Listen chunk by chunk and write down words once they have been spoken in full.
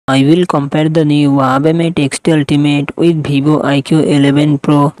I will compare the new Huawei Mate X2 Ultimate with Vivo iQOO 11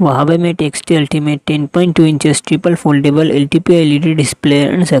 Pro. Huawei Mate X2 Ultimate 10.2 inches triple foldable LTP LED display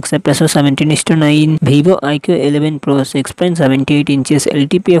and success ratio 17:9. Vivo iQOO 11 Pro 6.78 inches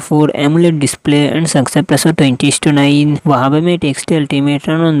LTP4 AMOLED display and success ratio 20:9. Huawei Mate X2 Ultimate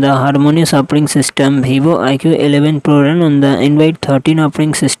run on the harmonious operating system. Vivo iQOO 11 Pro run on the Android 13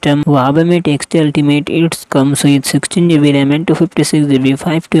 operating system. Huawei Mate X2 Ultimate it comes with 16GB RAM and 256GB,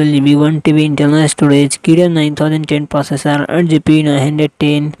 512GB, 1TB internal storage, Kirin 9010 processor, 8GB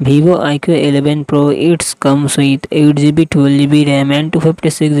 910. Vivo iQOO 11 Pro it comes with 8GB, 12GB RAM and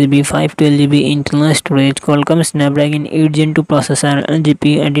 256GB, 512GB internal storage, Qualcomm Snapdragon 8 Gen 2 processor,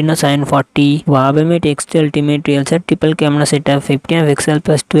 8GB Adreno 740. Huawei Mate X2 Ultimate real set triple camera setup, 50MP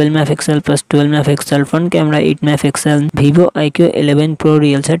plus 12MP plus 12MP, front camera 8MP. Vivo iQOO 11 Pro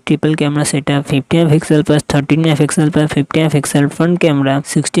real set triple camera setup, 50MP plus 13MP plus 50MP, front camera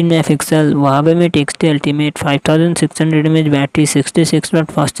 16MP. Huawei Mate X2 Ultimate 5600 mAh battery,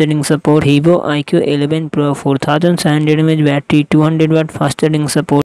 66W fast charging support. Vivo iQOO 11 Pro 4700 mAh battery, 200W fast charging support.